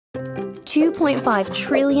2.5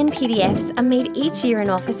 trillion PDFs are made each year in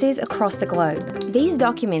offices across the globe. These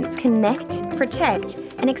documents connect, protect,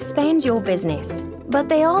 and expand your business. But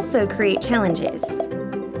they also create challenges.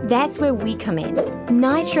 That's where we come in.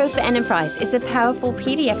 Nitro for Enterprise is the powerful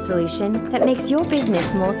PDF solution that makes your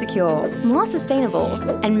business more secure, more sustainable,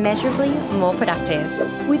 and measurably more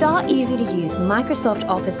productive. With our easy-to-use Microsoft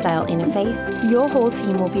Office-style interface, your whole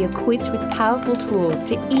team will be equipped with powerful tools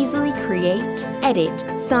to easily create, edit,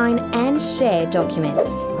 sign, and share documents.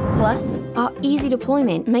 Plus, our easy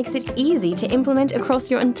deployment makes it easy to implement across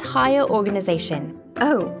your entire organization.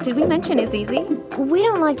 Oh, did we mention it's easy? We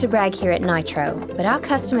don't like to brag here at Nitro, but our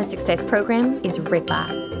customer success program is Ripper.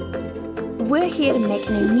 We're here to make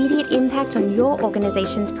an immediate impact on your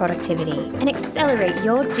organization's productivity and accelerate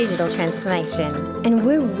your digital transformation. And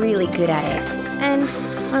we're really good at it. And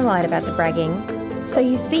I lied about the bragging. So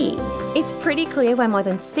you see, it's pretty clear why more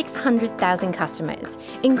than 600,000 customers,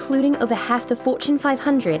 including over half the Fortune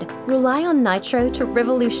 500, rely on Nitro to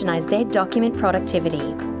revolutionize their document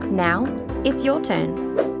productivity. Now, it's your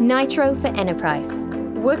turn. Nitro for Enterprise.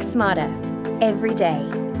 Work smarter every day.